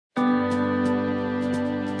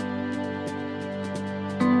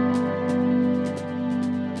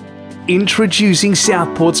Introducing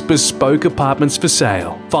Southport's bespoke apartments for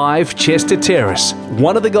sale. 5 Chester Terrace,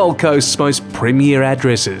 one of the Gold Coast's most premier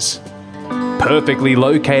addresses. Perfectly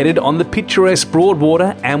located on the picturesque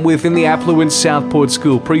Broadwater and within the affluent Southport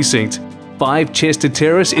School precinct, 5 Chester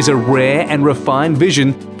Terrace is a rare and refined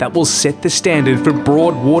vision that will set the standard for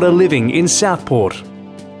Broadwater living in Southport.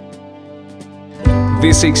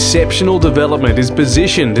 This exceptional development is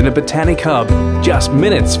positioned in a botanic hub just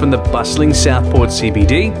minutes from the bustling Southport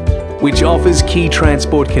CBD, which offers key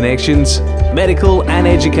transport connections, medical and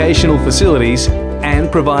educational facilities,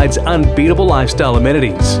 and provides unbeatable lifestyle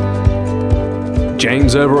amenities.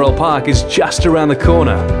 James Overall Park is just around the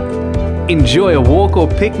corner. Enjoy a walk or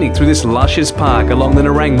picnic through this luscious park along the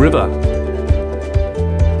Nerang River.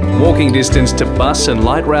 Walking distance to bus and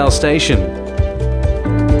light rail station.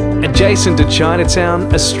 Adjacent to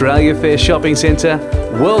Chinatown, Australia Fair Shopping Centre,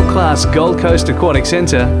 world-class Gold Coast Aquatic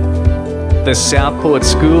Centre, the Southport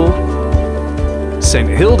School, St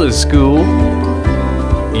Hilda's School,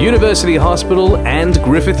 University Hospital and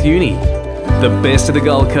Griffith Uni. The best of the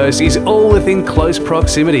Gold Coast is all within close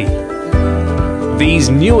proximity. These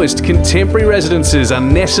newest contemporary residences are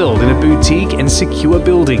nestled in a boutique and secure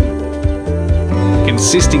building,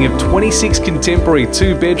 consisting of 26 contemporary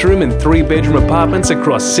 2-bedroom and 3-bedroom apartments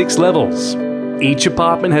across 6 levels. Each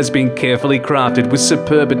apartment has been carefully crafted with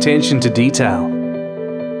superb attention to detail.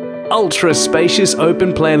 Ultra-spacious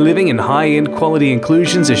open-plan living and high-end quality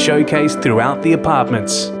inclusions are showcased throughout the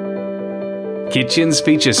apartments. Kitchens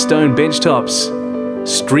feature stone benchtops,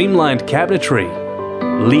 streamlined cabinetry,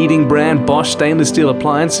 leading brand Bosch stainless steel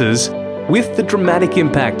appliances with the dramatic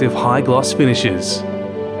impact of high-gloss finishes.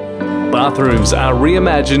 Bathrooms are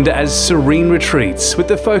reimagined as serene retreats with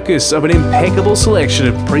the focus of an impeccable selection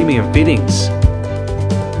of premium fittings.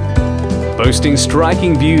 Boasting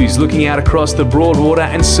striking views looking out across the Broadwater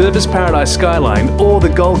and Service Paradise skyline or the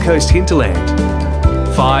Gold Coast hinterland.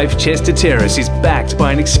 5 Chester Terrace is backed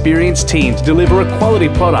by an experienced team to deliver a quality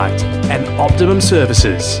product and optimum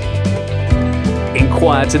services.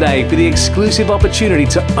 Inquire today for the exclusive opportunity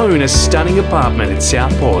to own a stunning apartment in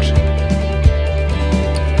Southport.